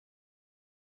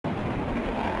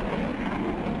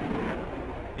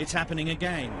It's happening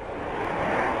again.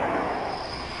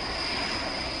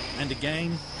 And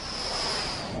again.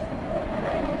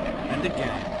 And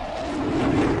again.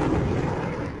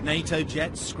 NATO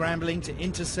jets scrambling to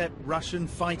intercept Russian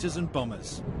fighters and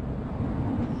bombers.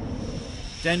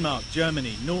 Denmark,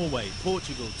 Germany, Norway,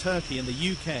 Portugal, Turkey and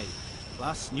the UK,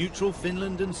 plus neutral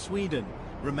Finland and Sweden,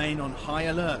 remain on high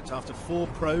alert after 4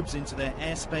 probes into their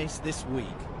airspace this week.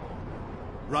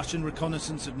 Russian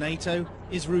reconnaissance of NATO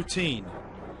is routine.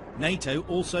 NATO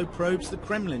also probes the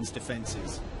Kremlin's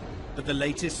defences, but the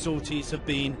latest sorties have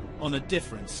been on a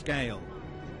different scale.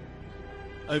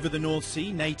 Over the North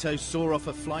Sea, NATO saw off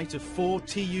a flight of 4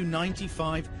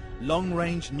 Tu-95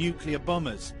 long-range nuclear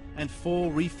bombers and 4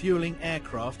 refuelling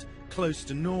aircraft close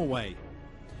to Norway.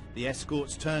 The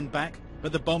escorts turned back,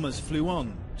 but the bombers flew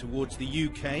on towards the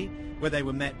UK, where they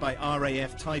were met by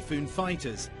RAF Typhoon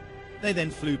fighters. They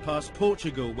then flew past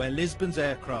Portugal, where Lisbon's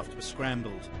aircraft were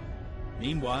scrambled.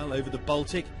 Meanwhile, over the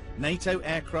Baltic, NATO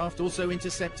aircraft also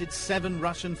intercepted 7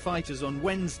 Russian fighters on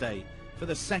Wednesday for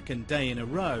the 2nd day in a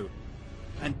row.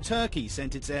 And Turkey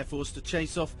sent its air force to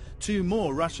chase off 2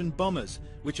 more Russian bombers,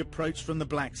 which approached from the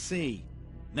Black Sea.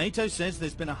 NATO says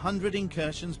there's been 100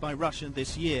 incursions by Russia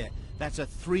this year. That's a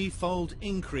 3-fold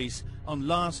increase on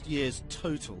last year's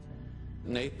total.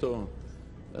 NATO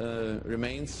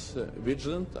remains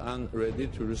vigilant and ready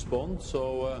to respond,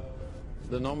 so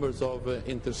the numbers of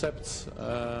intercepts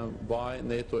by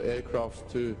NATO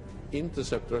aircraft to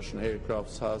intercept Russian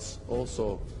aircrafts have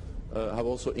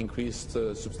also increased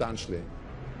substantially.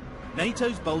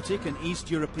 NATO's Baltic and East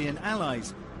European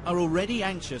allies are already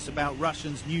anxious about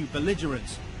Russia's new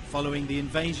belligerence following the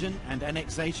invasion and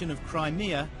annexation of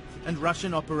Crimea and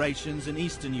Russian operations in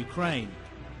eastern Ukraine.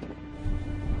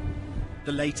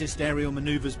 The latest aerial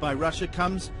maneuvers by Russia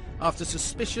comes after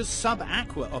suspicious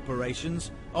sub-aqua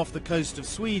operations off the coast of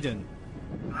Sweden.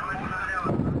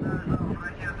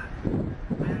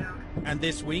 And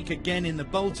this week, again in the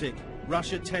Baltic,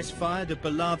 Russia test-fired a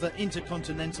Bulava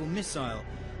intercontinental missile.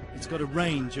 It's got a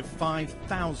range of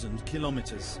 5,000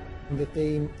 kilometers. The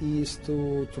aim is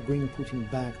to bring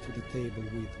Putin back to the table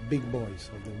with big boys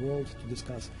of the world to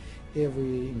discuss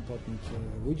every important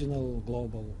regional,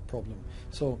 global problem.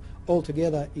 So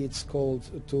altogether it's called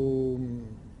to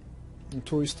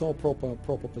restore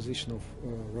proper position of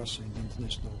Russia in the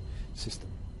international system,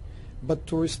 but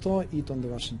to restore it on the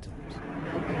Russian terms.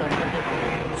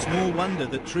 Small wonder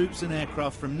that troops and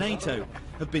aircraft from NATO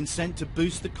have been sent to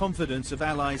boost the confidence of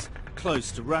allies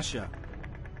close to Russia.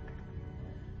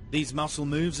 These muscle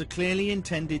moves are clearly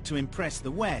intended to impress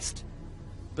the West,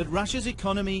 but Russia's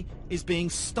economy is being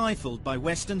stifled by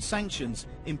Western sanctions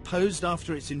imposed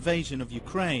after its invasion of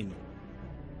Ukraine.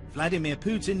 Vladimir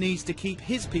Putin needs to keep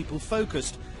his people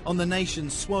focused on the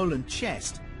nation's swollen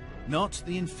chest, not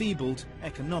the enfeebled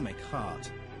economic heart.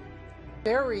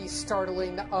 Very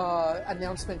startling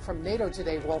announcement from NATO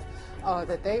today, Wolf,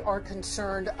 that they are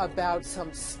concerned about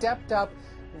some stepped-up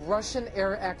Russian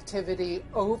air activity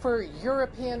over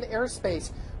European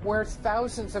airspace, where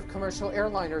thousands of commercial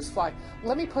airliners fly.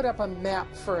 Let me put up a map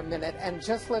for a minute, and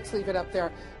just let's leave it up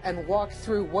there and walk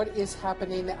through what is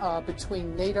happening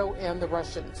between NATO and the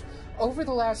Russians. Over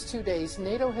the last 2 days,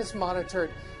 NATO has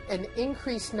monitored an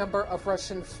increased number of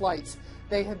Russian flights.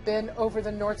 They have been over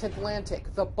the North Atlantic,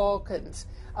 the Balkans,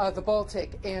 the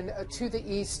Baltic, and to the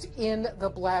east in the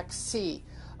Black Sea.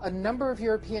 A number of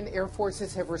European air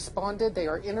forces have responded. They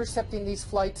are intercepting these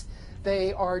flights.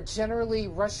 They are generally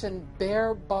Russian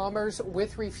Bear bombers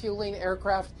with refueling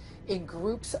aircraft in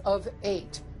groups of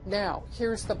 8. Now,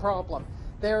 here's the problem.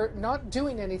 They're not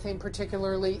doing anything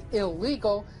particularly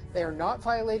illegal. They are not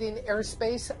violating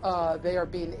airspace. They are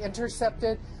being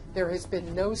intercepted. There has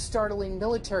been no startling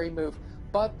military move.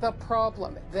 But the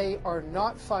problem, they are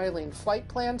not filing flight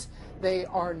plans, they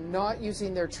are not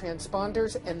using their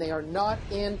transponders, and they are not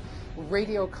in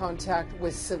radio contact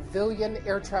with civilian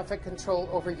air traffic control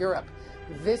over Europe.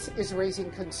 This is raising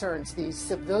concerns. These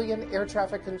civilian air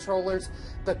traffic controllers,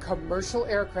 the commercial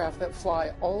aircraft that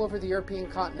fly all over the European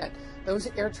continent, those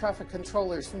air traffic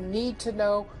controllers need to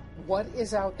know what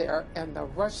is out there, and the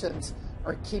Russians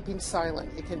are keeping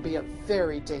silent. It can be a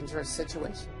very dangerous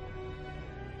situation.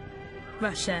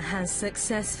 Russia has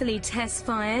successfully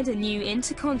test-fired a new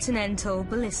intercontinental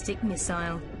ballistic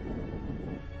missile.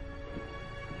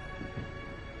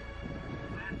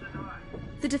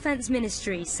 The Defense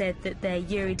Ministry said that their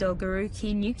Yuri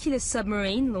Dolgoruki nuclear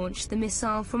submarine launched the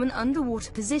missile from an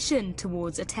underwater position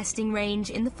towards a testing range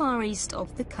in the far east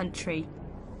of the country.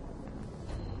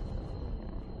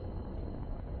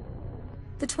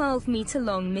 The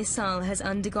 12-metre-long missile has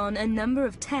undergone a number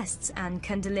of tests and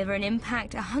can deliver an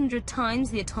impact 100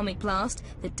 times the atomic blast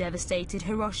that devastated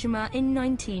Hiroshima in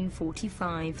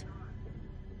 1945.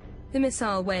 The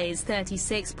missile weighs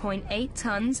 36.8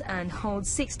 tons and holds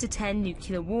 6 to 10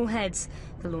 nuclear warheads.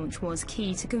 The launch was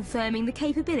key to confirming the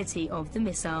capability of the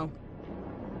missile.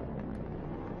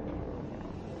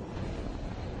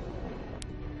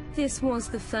 This was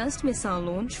the first missile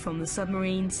launch from the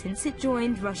submarine since it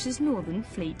joined Russia's Northern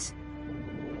Fleet.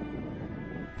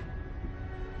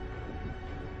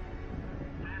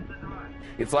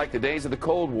 It's like the days of the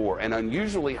Cold War, an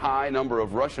unusually high number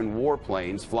of Russian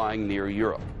warplanes flying near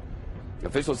Europe.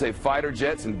 Officials say fighter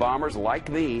jets and bombers like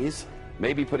these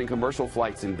may be putting commercial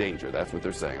flights in danger. That's what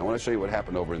they're saying. I want to show you what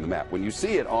happened over in the map. When you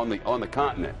see it on the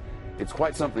continent, it's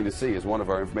quite something to see, as one of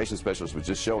our information specialists was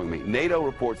just showing me. NATO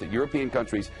reports that European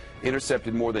countries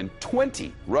intercepted more than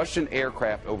 20 Russian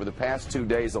aircraft over the past 2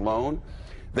 days alone.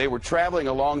 They were traveling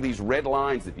along these red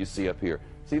lines that you see up here.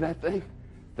 See that thing?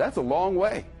 That's a long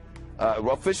way.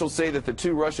 Officials say that the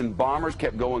 2 Russian bombers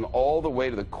kept going all the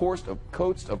way to the coast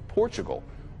of Portugal,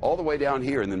 all the way down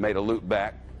here, and then made a loop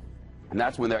back. And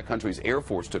that's when that country's Air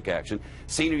Force took action.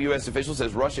 Senior U.S. official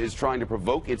says Russia is trying to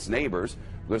provoke its neighbors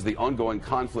because of the ongoing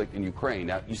conflict in Ukraine.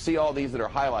 Now, you see all these that are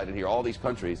highlighted here, all these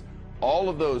countries, all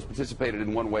of those participated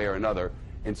in one way or another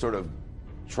in sort of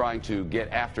trying to get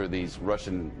after these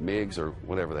Russian MiGs or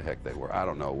whatever the heck they were. I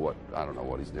don't know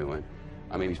what he's doing.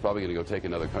 I mean, he's probably going to go take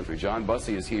another country. John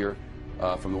Bussey is here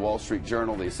from the Wall Street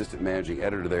Journal, the assistant managing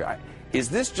editor there. Is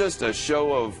this just a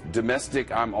show of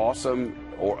domestic I'm awesome,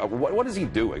 or what is he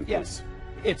doing? Yes.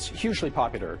 It's hugely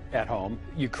popular at home.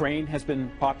 Ukraine has been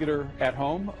popular at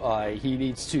home. He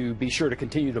needs to be sure to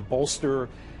continue to bolster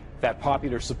that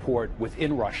popular support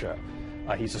within Russia.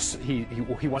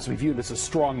 He wants to be viewed as a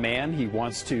strong man. He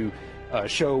wants to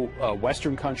show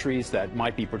Western countries that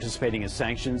might be participating in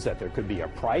sanctions that there could be a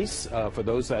price for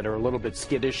those that are a little bit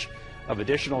skittish of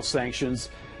additional sanctions.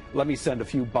 Let me send a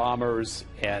few bombers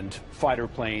and fighter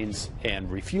planes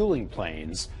and refueling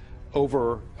planes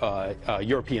over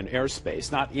European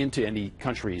airspace, not into any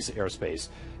country's airspace,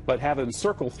 but have them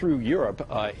circle through Europe,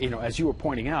 as you were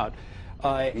pointing out.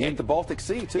 And the Baltic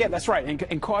Sea, too. Yeah, that's right,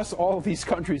 and cause all of these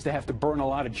countries to have to burn a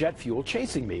lot of jet fuel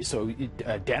chasing me. So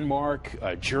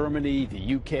Denmark, Germany,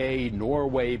 the UK,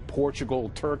 Norway,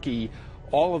 Portugal, Turkey,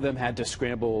 all of them had to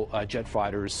scramble jet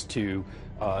fighters to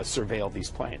surveil these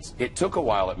planes. It took a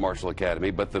while at Marshall Academy,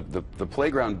 but the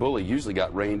playground bully usually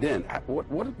got reined in.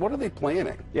 What are they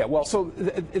planning? Yeah, well, so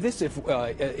this,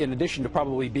 in addition to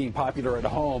probably being popular at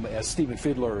home, as Stephen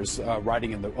Fiedler's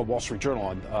writing in the Wall Street Journal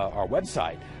on our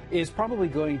website, is probably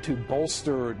going to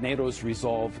bolster NATO's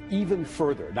resolve even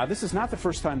further. Now, this is not the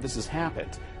first time this has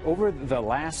happened. Over the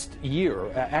last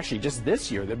year, actually just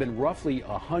this year, there have been roughly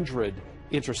 100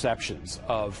 interceptions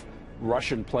of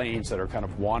Russian planes that are kind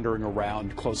of wandering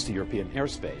around close to European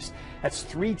airspace. That's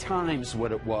 3 times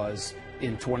what it was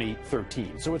in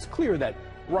 2013. So it's clear that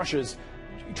Russia's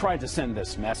tried to send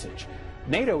this message.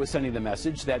 NATO is sending the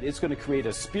message that it's going to create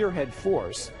a spearhead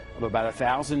force of about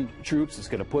 1,000 troops. It's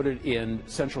going to put it in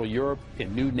Central Europe,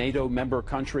 in new NATO member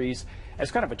countries,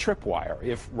 as kind of a tripwire.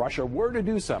 If Russia were to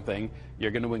do something, you're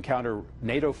going to encounter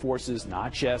NATO forces,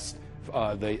 not just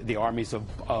the armies of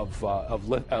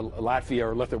Latvia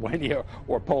or Lithuania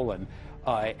or Poland,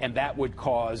 and that would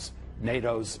cause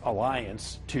NATO's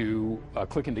alliance to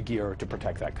click into gear to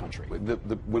protect that country.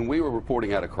 When we were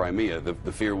reporting out of Crimea,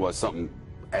 the fear was some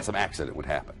accident would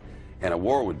happen and a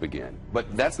war would begin.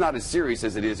 But that's not as serious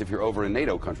as it is if you're over in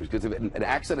NATO countries, because if an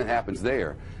accident happens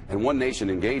there and one nation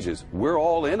engages, we're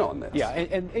all in on this. Yeah,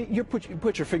 and you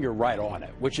put your finger right on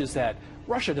it, which is that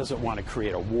Russia doesn't want to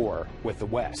create a war with the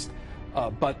West.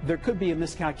 But there could be a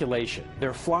miscalculation.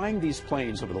 They're flying these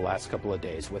planes over the last couple of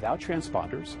days without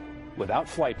transponders, without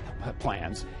flight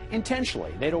plans,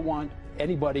 intentionally. They don't want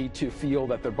anybody to feel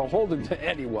that they're beholden to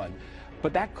anyone.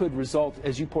 But that could result,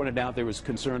 as you pointed out, there was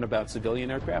concern about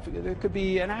civilian aircraft. There could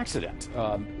be an accident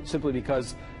simply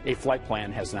because a flight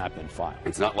plan has not been filed.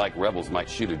 It's not like rebels might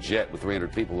shoot a jet with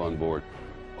 300 people on board.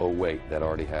 Oh, wait, that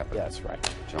already happened. Yeah, that's right.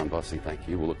 John Bussey, thank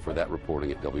you. We'll look for that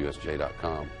reporting at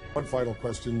WSJ.com. One final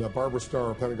question. Barbara Starr,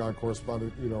 our Pentagon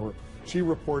correspondent, she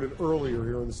reported earlier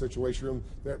here in the Situation Room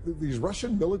that these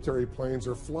Russian military planes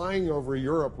are flying over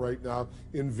Europe right now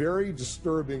in very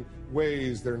disturbing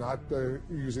ways. They're not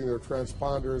using their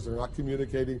transponders. They're not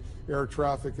communicating air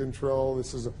traffic control.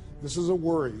 This is a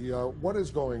worry. What is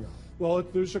going on? Well,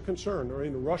 there's a concern. I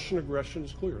mean, Russian aggression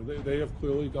is clear. They have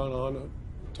clearly gone on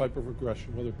a type of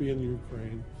aggression, whether it be in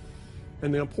Ukraine.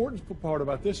 And the important part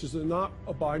about this is they're not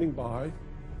abiding by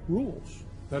rules.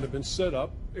 that have been set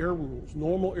up, air rules,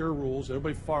 normal air rules.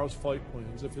 Everybody files flight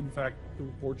plans if, in fact, the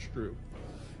report's true.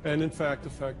 And, in fact, the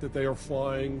fact that they are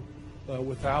flying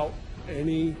without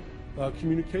any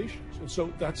communications. And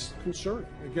so that's concerning.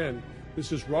 Again,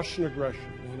 this is Russian aggression,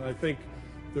 and I think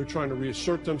they're trying to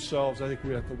reassert themselves. I think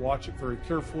we have to watch it very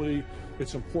carefully.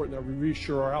 It's important that we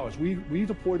reassure our allies. We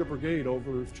deployed a brigade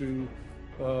over to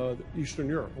Eastern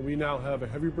Europe, and we now have a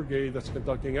heavy brigade that's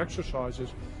conducting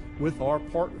exercises with our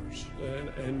partners,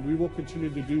 and we will continue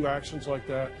to do actions like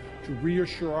that to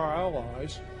reassure our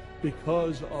allies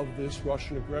because of this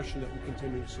Russian aggression that we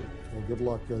continue to see. Well, good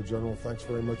luck, General. Thanks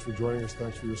very much for joining us.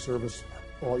 Thanks for your service,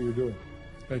 all you're doing.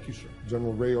 Thank you, sir.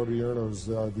 General Ray Odierno is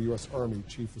the U.S. Army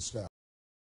Chief of Staff.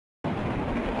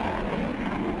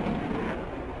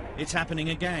 It's happening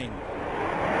again.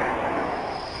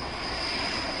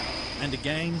 And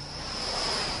again.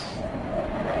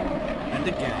 And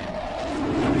again.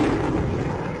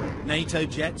 NATO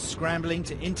jets scrambling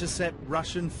to intercept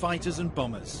Russian fighters and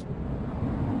bombers.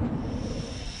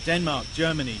 Denmark,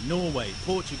 Germany, Norway,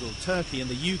 Portugal, Turkey and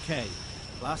the UK,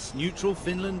 plus neutral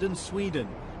Finland and Sweden,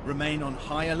 remain on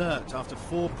high alert after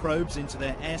 4 probes into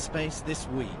their airspace this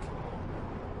week.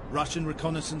 Russian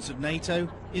reconnaissance of NATO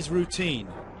is routine.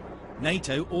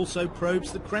 NATO also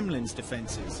probes the Kremlin's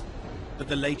defences, but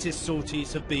the latest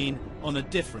sorties have been on a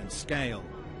different scale.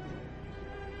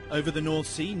 Over the North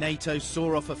Sea, NATO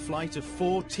saw off a flight of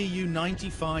 4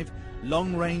 Tu-95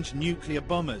 long-range nuclear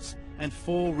bombers and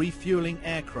 4 refuelling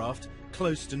aircraft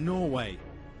close to Norway.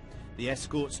 The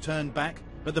escorts turned back,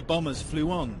 but the bombers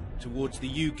flew on towards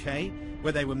the UK,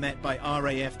 where they were met by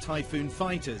RAF Typhoon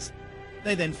fighters.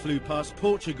 They then flew past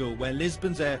Portugal, where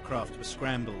Lisbon's aircraft were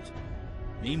scrambled.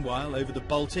 Meanwhile, over the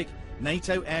Baltic,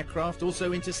 NATO aircraft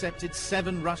also intercepted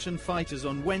 7 Russian fighters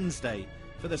on Wednesday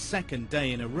for the 2nd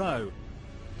day in a row.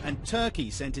 And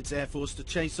Turkey sent its air force to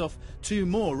chase off 2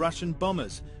 more Russian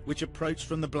bombers, which approached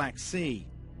from the Black Sea.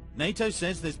 NATO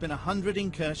says there's been 100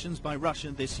 incursions by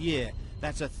Russia this year.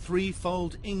 That's a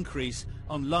 3-fold increase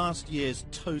on last year's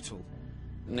total.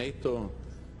 NATO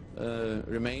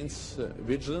remains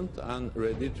vigilant and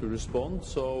ready to respond,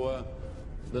 so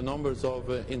the numbers of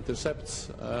intercepts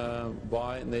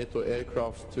by NATO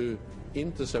aircraft to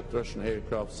intercept Russian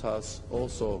aircraft have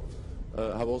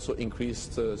also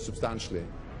increased substantially.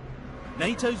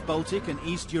 NATO's Baltic and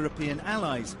East European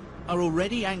allies are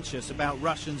already anxious about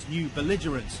Russia's new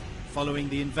belligerence following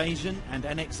the invasion and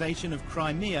annexation of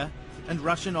Crimea and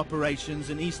Russian operations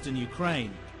in eastern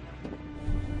Ukraine.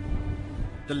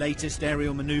 The latest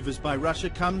aerial maneuvers by Russia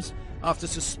comes after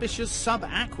suspicious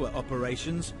sub-aqua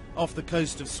operations off the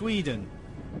coast of Sweden.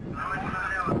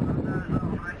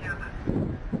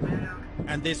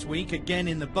 And this week, again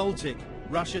in the Baltic,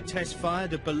 Russia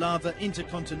test-fired a Bulava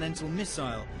intercontinental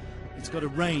missile. It's got a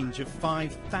range of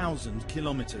 5,000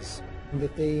 kilometers. The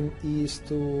aim is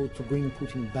to bring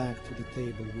Putin back to the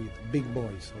table with big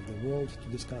boys of the world to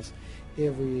discuss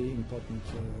every important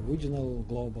regional,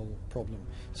 global problem.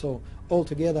 So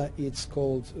altogether, it's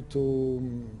called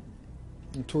to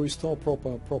restore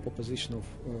proper position of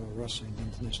Russia in the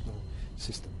international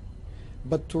system,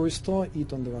 but to restore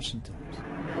it on the Russian terms.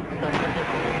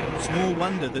 Small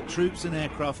wonder that troops and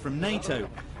aircraft from NATO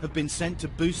have been sent to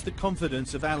boost the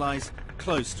confidence of allies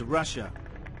close to Russia.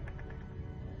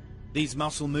 These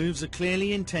muscle moves are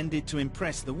clearly intended to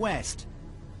impress the West,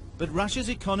 but Russia's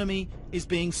economy is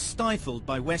being stifled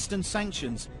by Western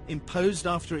sanctions imposed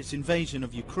after its invasion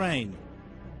of Ukraine.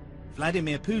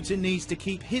 Vladimir Putin needs to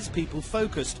keep his people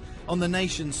focused on the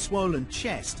nation's swollen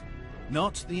chest,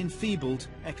 not the enfeebled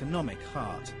economic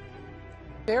heart.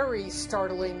 Very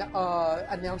startling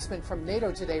announcement from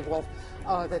NATO today, Wolf,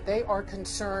 that they are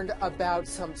concerned about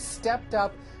some stepped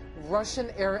up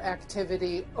Russian air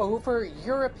activity over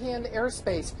European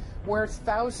airspace where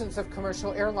thousands of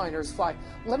commercial airliners fly.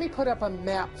 Let me put up a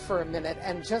map for a minute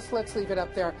and just let's leave it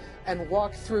up there and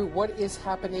walk through what is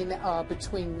happening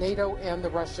between NATO and the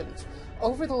Russians.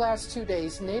 Over the last 2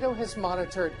 days, NATO has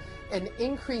monitored an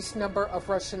increased number of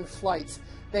Russian flights.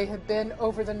 They have been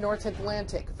over the North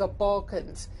Atlantic, the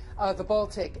Balkans, the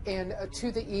Baltic, and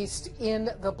to the east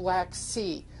in the Black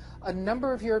Sea. A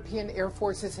number of European air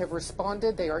forces have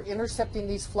responded. They are intercepting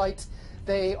these flights.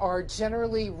 They are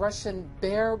generally Russian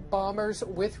Bear bombers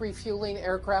with refueling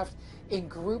aircraft in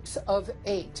groups of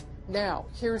 8. Now,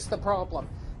 here's the problem.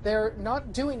 They're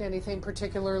not doing anything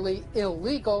particularly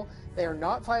illegal. They are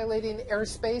not violating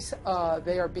airspace.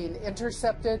 They are being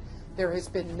intercepted. There has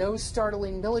been no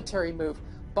startling military move.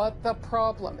 But the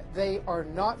problem, they are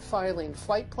not filing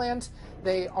flight plans,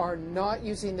 they are not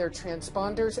using their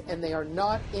transponders, and they are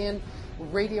not in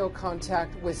radio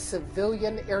contact with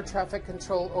civilian air traffic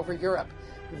control over Europe.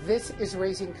 This is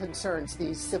raising concerns.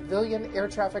 These civilian air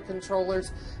traffic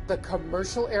controllers, the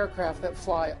commercial aircraft that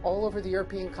fly all over the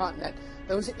European continent,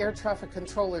 those air traffic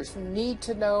controllers need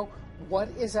to know what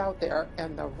is out there,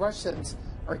 and the Russians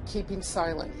are keeping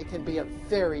silent. It can be a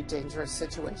very dangerous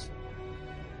situation.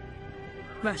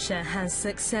 Russia has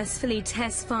successfully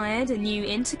test-fired a new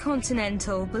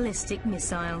intercontinental ballistic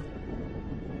missile.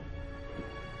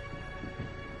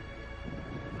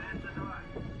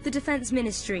 The Defense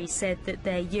Ministry said that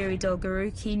their Yuri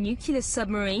Dolgoruki nuclear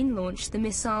submarine launched the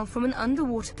missile from an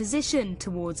underwater position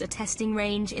towards a testing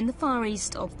range in the far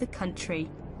east of the country.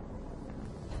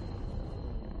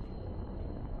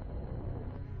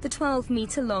 The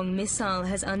 12-meter-long missile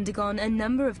has undergone a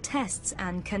number of tests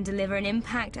and can deliver an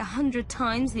impact 100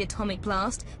 times the atomic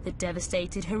blast that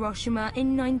devastated Hiroshima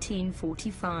in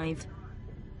 1945.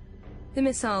 The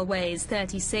missile weighs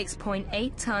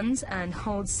 36.8 tons and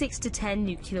holds 6 to 10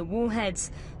 nuclear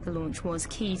warheads. The launch was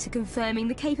key to confirming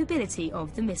the capability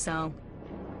of the missile.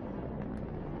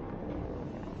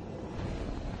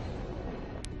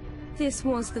 This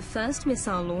was the first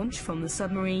missile launch from the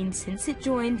submarine since it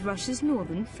joined Russia's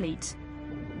Northern Fleet.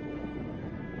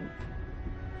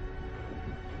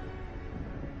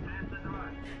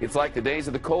 It's like the days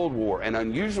of the Cold War, an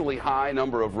unusually high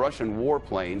number of Russian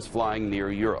warplanes flying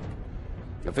near Europe.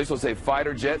 Officials say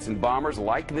fighter jets and bombers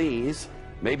like these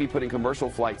may be putting commercial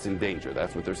flights in danger.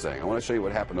 That's what they're saying. I want to show you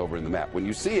what happened over in the map. When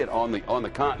you see it on the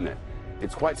continent,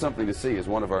 it's quite something to see, as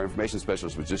one of our information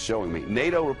specialists was just showing me.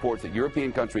 NATO reports that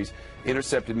European countries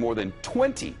intercepted more than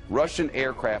 20 Russian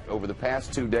aircraft over the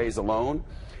past 2 days alone.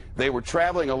 They were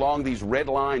traveling along these red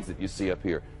lines that you see up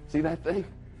here. See that thing?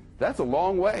 That's a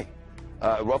long way.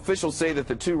 Officials say that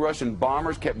the 2 Russian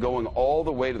bombers kept going all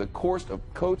the way to the coast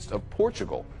of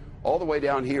Portugal, all the way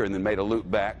down here, and then made a loop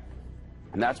back.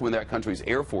 And that's when that country's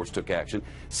Air Force took action.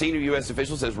 Senior U.S.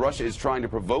 official says Russia is trying to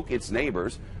provoke its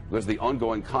neighbors because of the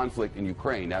ongoing conflict in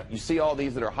Ukraine. Now, you see all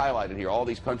these that are highlighted here, all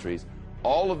these countries,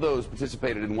 all of those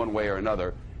participated in one way or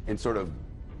another in sort of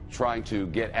trying to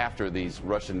get after these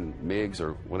Russian MiGs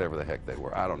or whatever the heck they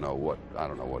were. I don't know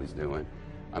what he's doing.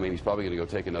 I mean, he's probably going to go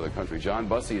take another country. John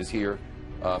Bussey is here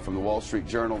from the Wall Street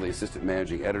Journal, the assistant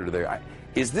managing editor there.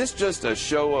 Is this just a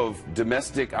show of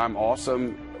domestic I'm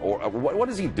awesome, or what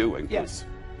is he doing? Yes.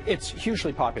 It's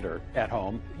hugely popular at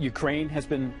home. Ukraine has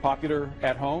been popular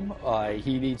at home.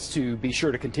 He needs to be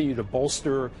sure to continue to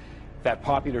bolster that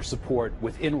popular support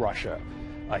within Russia.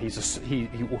 He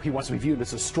wants to be viewed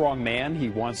as a strong man. He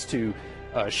wants to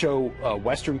show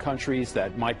Western countries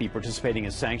that might be participating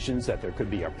in sanctions that there could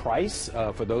be a price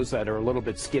for those that are a little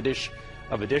bit skittish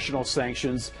of additional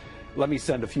sanctions. Let me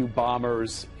send a few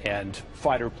bombers and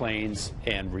fighter planes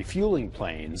and refueling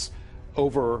planes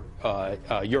over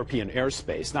European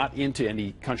airspace, not into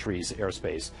any country's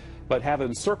airspace, but have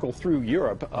them circle through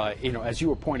Europe, as you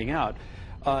were pointing out.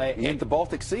 And the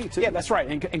Baltic Sea, too. Yeah, that's right,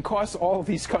 and cause all of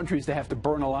these countries to have to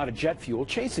burn a lot of jet fuel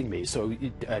chasing me. So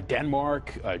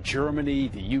Denmark, Germany,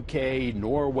 the UK,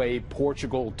 Norway,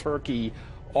 Portugal, Turkey,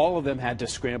 all of them had to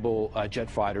scramble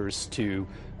jet fighters to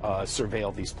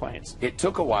surveil these planes. It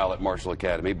took a while at Marshall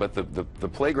Academy, but the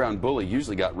playground bully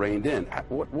usually got reined in.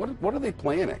 What are they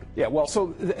planning? Yeah, well,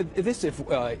 so this,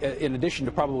 in addition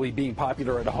to probably being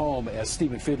popular at home, as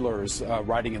Stephen Fiedler's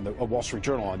writing in the Wall Street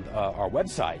Journal on our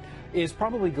website, is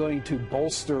probably going to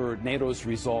bolster NATO's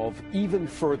resolve even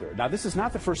further. Now, this is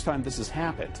not the first time this has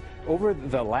happened. Over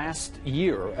the last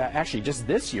year, actually just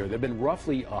this year, there have been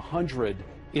roughly 100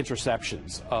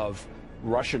 interceptions of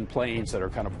Russian planes that are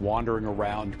kind of wandering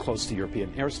around close to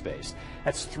European airspace.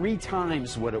 That's 3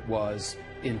 times what it was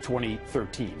in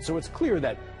 2013. So it's clear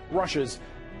that Russia's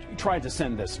tried to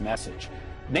send this message.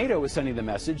 NATO is sending the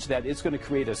message that it's going to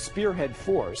create a spearhead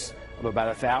force of about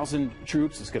 1,000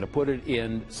 troops. It's going to put it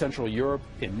in Central Europe,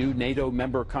 in new NATO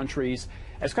member countries,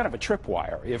 as kind of a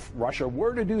tripwire. If Russia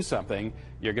were to do something,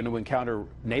 you're going to encounter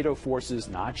NATO forces,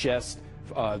 not just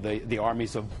the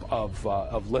armies of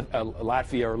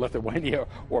Latvia or Lithuania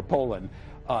or Poland,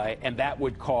 and that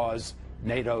would cause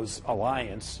NATO's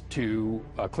alliance to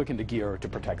click into gear to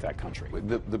protect that country.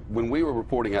 When we were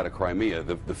reporting out of Crimea,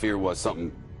 the fear was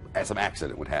some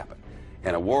accident would happen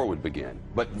and a war would begin.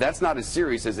 But that's not as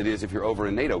serious as it is if you're over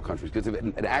in NATO countries, because if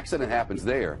an accident happens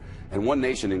there and one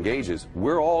nation engages,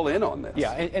 we're all in on this.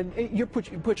 Yeah, and you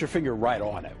put your finger right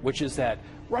on it, which is that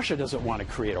Russia doesn't want to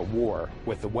create a war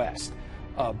with the West.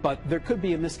 But there could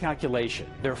be a miscalculation.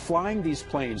 They're flying these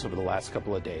planes over the last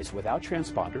couple of days without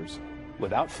transponders,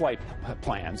 without flight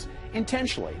plans,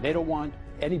 intentionally. They don't want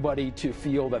anybody to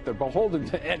feel that they're beholden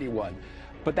to anyone.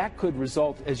 But that could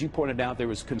result, as you pointed out, there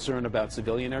was concern about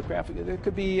civilian aircraft. There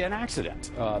could be an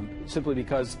accident simply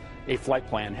because a flight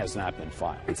plan has not been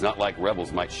filed. It's not like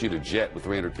rebels might shoot a jet with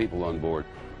 300 people on board.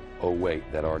 Oh,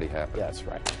 wait, that already happened. That's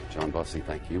right. John Bussey,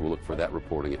 thank you. We'll look for that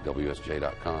reporting at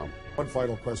WSJ.com. One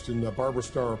final question. Barbara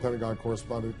Starr, our Pentagon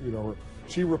correspondent,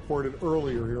 she reported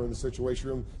earlier here in the Situation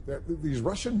Room that these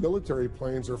Russian military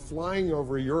planes are flying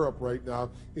over Europe right now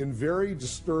in very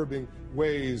disturbing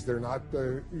ways. They're not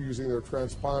using their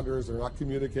transponders. They're not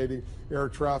communicating air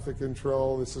traffic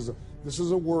control. This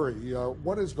is a worry.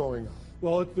 What is going on?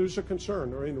 Well, there's a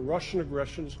concern. I mean, the Russian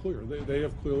aggression is clear. They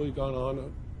have clearly gone on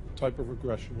a type of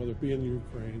aggression, whether it be in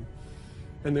Ukraine.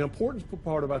 And the important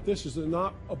part about this is they're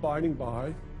not abiding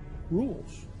by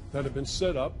rules that have been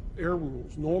set up, air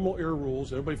rules, normal air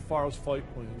rules. Everybody files flight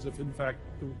plans if, in fact,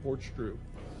 the report's true.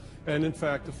 And, in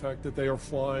fact, the fact that they are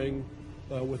flying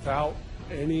without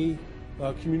any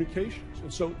communications.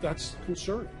 And so that's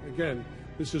concerning. Again,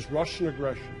 this is Russian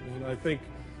aggression, and I think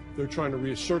they're trying to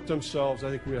reassert themselves. I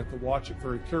think we have to watch it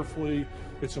very carefully.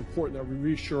 It's important that we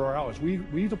reassure our allies.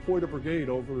 We deployed a brigade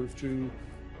over to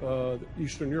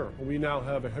Eastern Europe, and we now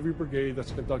have a heavy brigade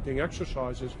that's conducting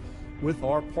exercises with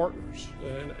our partners,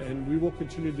 and we will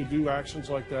continue to do actions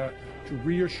like that to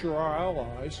reassure our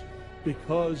allies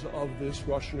because of this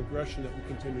Russian aggression that we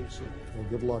continue to see. Well,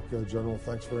 good luck, General.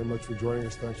 Thanks very much for joining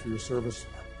us. Thanks for your service,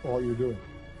 all you're doing.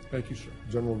 Thank you, sir.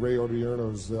 General Ray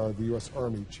Odierno is the U.S.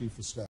 Army Chief of Staff.